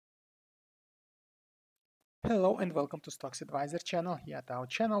Hello and welcome to Stocks Advisor channel. Here at our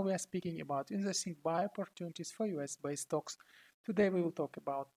channel we are speaking about interesting buy opportunities for US-based stocks. Today we will talk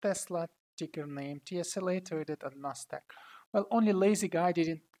about Tesla, ticker name TSLA, traded at NASDAQ. Well, only lazy guy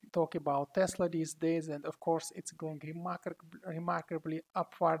didn't talk about Tesla these days, and of course it's going remarkably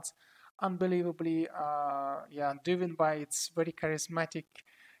upwards, unbelievably driven by its very charismatic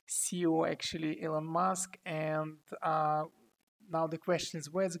CEO, actually Elon Musk. And now the question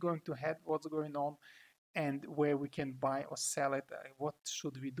is where it's going to head, what's going on, and where we can buy or sell it. What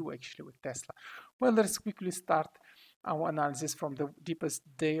should we do actually with Tesla? Well, let's quickly start our analysis from the deepest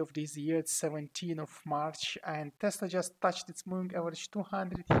day of this year. It's 17th of March, and Tesla just touched its moving average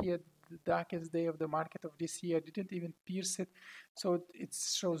 200 here, the darkest day of the market of this year. Didn't even pierce it, so it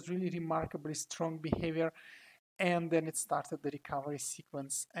shows really remarkably strong behavior. And then it started the recovery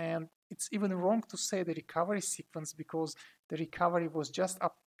sequence, and it's even wrong to say the recovery sequence because the recovery was just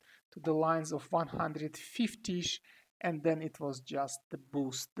up to the lines of 150-ish, and then it was just the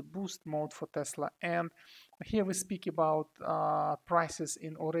boost mode for Tesla. And here we speak about prices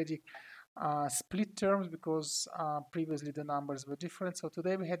in already split terms because previously the numbers were different. So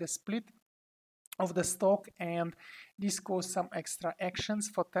today we had a split of the stock, and this caused some extra actions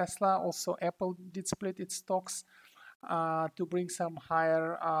for Tesla. Also Apple did split its stocks to bring some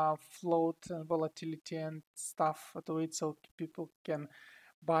higher float and volatility and stuff to it, so people can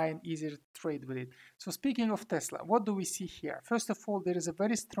buy and easier trade with it. So speaking of Tesla, what do we see here? First of all, there is a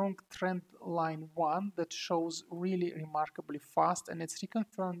very strong trend line 1 that shows really remarkably fast, and it's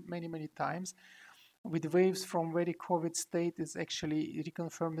reconfirmed many times with waves from very COVID state. Is actually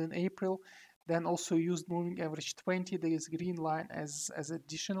reconfirmed in April. Then also used moving average 20. There is green line as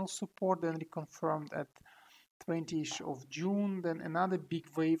additional support, then reconfirmed at 20-ish of June. Then another big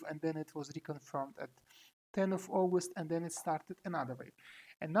wave, and then it was reconfirmed at 10 of August, and then it started another wave.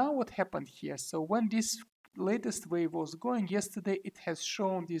 And now what happened here? So when this latest wave was going yesterday, it has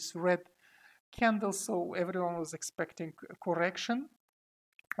shown this red candle, so everyone was expecting a correction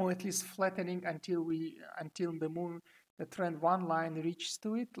or at least flattening until the trend 1 line reaches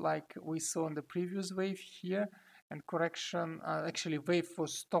to it, like we saw in the previous wave here. And correction, actually wave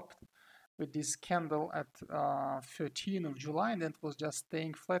was stopped with this candle at 13 of July, and it was just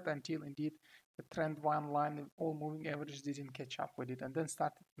staying flat until indeed the trend 1 line, all moving average, didn't catch up with it, and then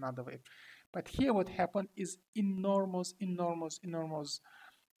started another wave. But here what happened is enormous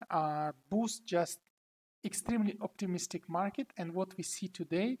boost, just extremely optimistic market. And what we see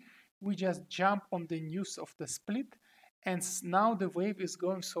today, we just jump on the news of the split, and now the wave is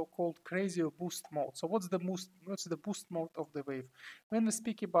going so-called crazy or boost mode. So what's the boost mode of the wave? When we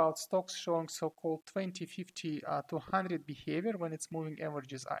speak about stocks showing so-called 20, 50 to 100 behavior, when its moving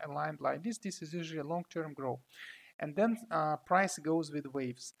averages are aligned like this is usually a long-term growth. And then price goes with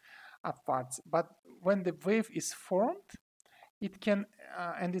waves upwards. But when the wave is formed, it can,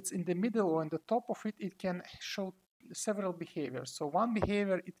 and it's in the middle or in the top of it, it can show several behaviors. So one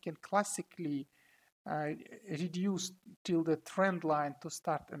behavior, it can classically reduce till the trend line to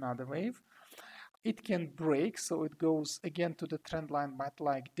start another wave. It can break, so it goes again to the trend line, but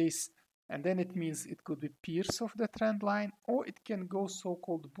like this, and then it means it could be pierce of the trend line, or it can go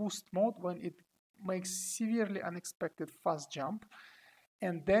so-called boost mode when it makes severely unexpected fast jump,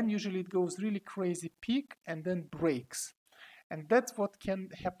 and then usually it goes really crazy peak and then breaks. And that's what can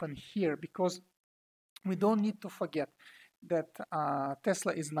happen here, because we don't need to forget that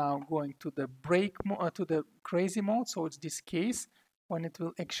Tesla is now going to the to the crazy mode. So it's this case when it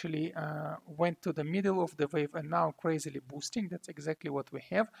will actually went to the middle of the wave and now crazily boosting. That's exactly what we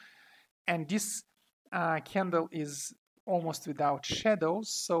have. And this candle is almost without shadows,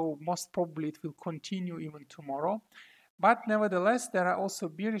 so most probably it will continue even tomorrow. But nevertheless, there are also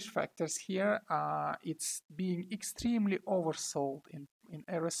bearish factors here. It's being extremely oversold in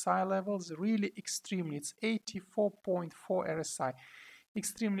RSI levels, really extremely. It's 84.4 RSI,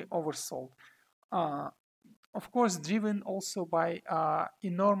 extremely oversold. Of course, driven also by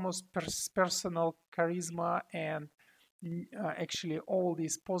enormous personal charisma and actually all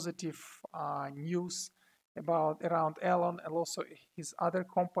these positive news around Elon and also his other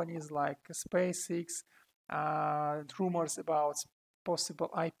companies like SpaceX, rumors about possible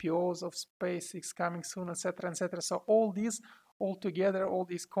IPOs of SpaceX coming soon, etc., etc. So all these altogether, all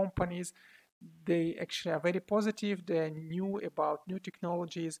these companies, they actually are very positive. They knew about new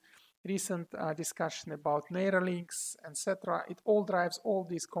technologies, recent discussion about Neuralinks, etc. It all drives all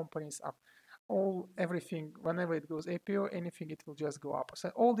these companies up. Everything, whenever it goes IPO, anything, it will just go up. So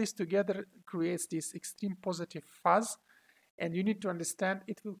all this together creates this extreme positive fuzz. And you need to understand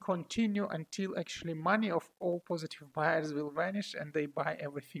it will continue until actually money of all positive buyers will vanish and they buy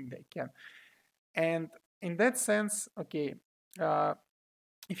everything they can. And in that sense, okay,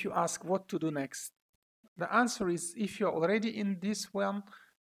 if you ask what to do next, the answer is, if you're already in this one,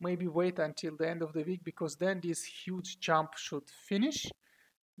 maybe wait until the end of the week, because then this huge jump should finish.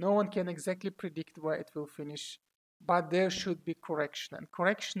 No one can exactly predict where it will finish, but there should be correction, and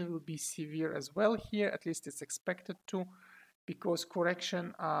correction will be severe as well here, at least it's expected to, because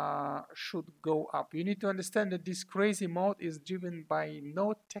correction should go up. You need to understand that this crazy mode is driven by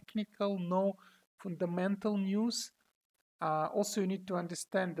no technical, no fundamental news. Also, you need to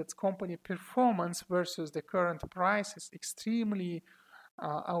understand that company performance versus the current price is extremely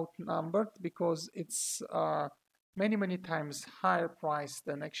outnumbered, because it's many times higher price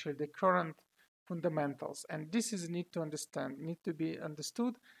than actually the current fundamentals, and this is need to understand, need to be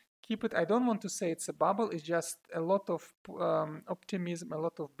understood. Keep it, I don't want to say it's a bubble, it's just a lot of optimism, a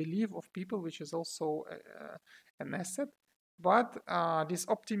lot of belief of people, which is also an asset. But this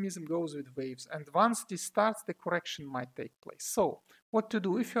optimism goes with waves, and once this starts, the correction might take place. So what to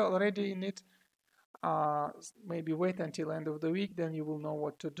do if you're already in it? Maybe wait until end of the week, then you will know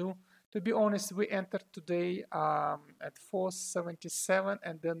what to do. To be honest, we entered today at 477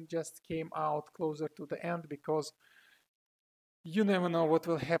 and then just came out closer to the end, because you never know what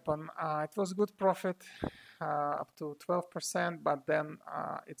will happen. It was good profit up to 12%, but then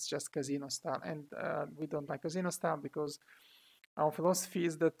it's just casino style, and we don't like casino style, because our philosophy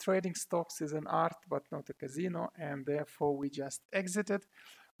is that trading stocks is an art but not a casino, and therefore we just exited.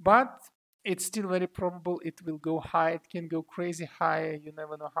 But it's still very probable it will go high. It can go crazy high. You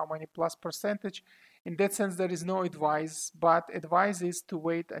never know how many plus percentage. In that sense, there is no advice, but advice is to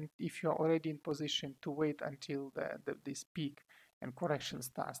wait, and if you're already in position, to wait until this peak and correction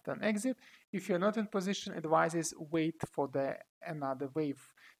starts, then exit. If you're not in position, advice is wait for another wave.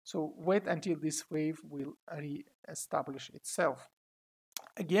 So wait until this wave will re-establish itself.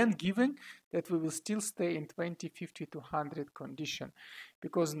 Again, given that we will still stay in 20, 50 to 100 condition,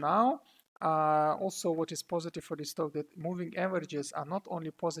 because now also what is positive for this stock, that moving averages are not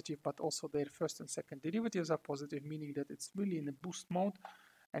only positive, but also their first and second derivatives are positive, meaning that it's really in a boost mode.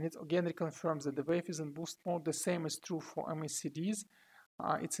 And it again reconfirms that the wave is in boost mode. The same is true for MACDs.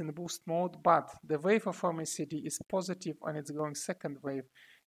 It's in boost mode, but the wave of MACD is positive and it's going second wave.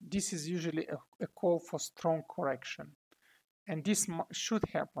 This is usually a call for strong correction. And this should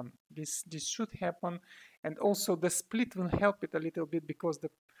happen. This should happen. And also the split will help it a little bit, because the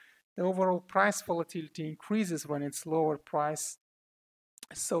overall price volatility increases when it's lower price.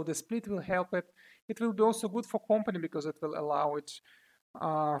 So the split will help it. It will be also good for company, because it will allow it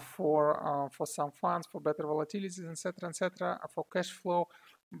for some funds, for better volatilities, etc., for cash flow.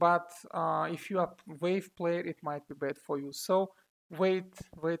 But if you are wave player, it might be bad for you. So wait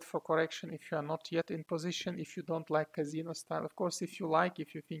for correction if you are not yet in position, if you don't like casino style. Of course, if you like,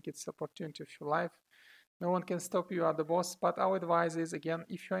 if you think it's opportunity of your life, no one can stop you, you are the boss. But our advice is, again,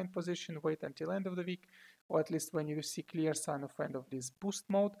 if you're in position, wait until end of the week, or at least when you see clear sign of end of this boost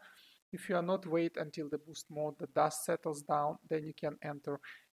mode. If you are not, wait until the boost mode, the dust settles down, then you can enter.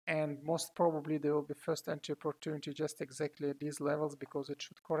 And most probably there will be first entry opportunity just exactly at these levels, because it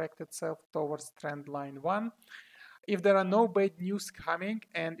should correct itself towards trend line 1. If there are no bad news coming,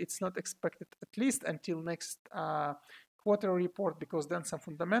 and it's not expected at least until next quarter report, because then some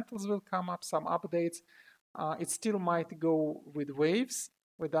fundamentals will come up, some updates, it still might go with waves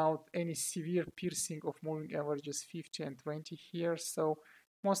without any severe piercing of moving averages 50 and 20 here. So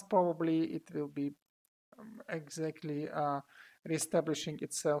most probably it will be exactly reestablishing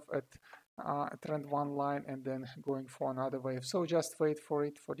itself at trend 1 line and then going for another wave. So just wait for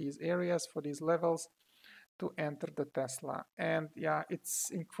it, for these areas, for these levels, to enter the Tesla. And yeah, it's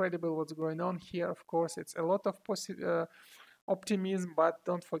incredible what's going on here. Of course, it's a lot of optimism, but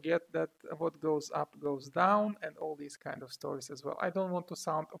don't forget that what goes up goes down, and all these kind of stories as well. I don't want to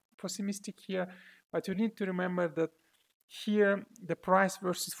sound pessimistic here, but you need to remember that here the price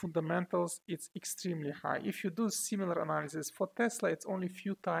versus fundamentals, it's extremely high. If you do similar analysis for Tesla, it's only a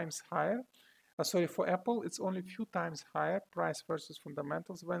few times higher. For Apple, it's only a few times higher price versus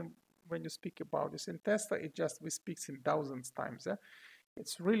fundamentals. When you speak about this in Tesla, we speak in thousands times.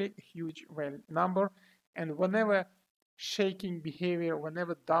 It's really a huge number. And whenever shaking behavior,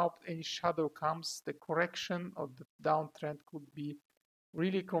 whenever doubt, any shadow comes, the correction of the downtrend could be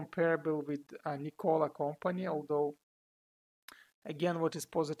really comparable with Nikola company. Although, again, what is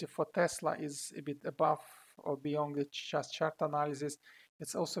positive for Tesla is a bit above or beyond the just chart analysis.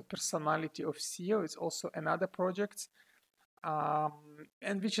 It's also personality of CEO. It's also another project.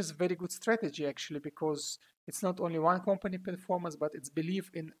 And which is very good strategy actually, because it's not only one company performance, but it's belief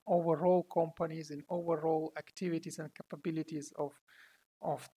in overall companies, in overall activities and capabilities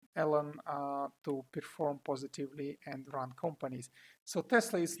of Elon to perform positively and run companies. So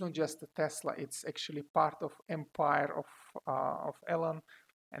Tesla is not just a Tesla; it's actually part of empire of Elon,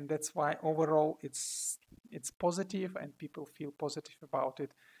 and that's why overall it's positive and people feel positive about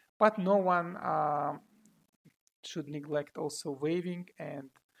it. But no one should neglect also waving and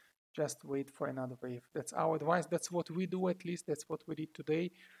just wait for another wave. That's our advice. That's what we do, at least. That's what we did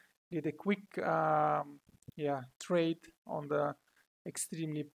today. Did a quick trade on the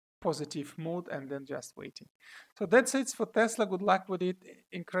extremely positive mood and then just waiting. So that's it for Tesla. Good luck with it.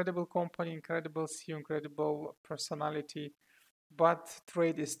 Incredible company, incredible CEO, incredible personality. But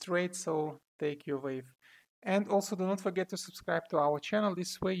trade is trade, so take your wave. And also do not forget to subscribe to our channel.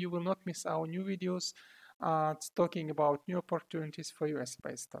 This way you will not miss our new videos talking about new opportunities for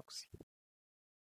US-based stocks.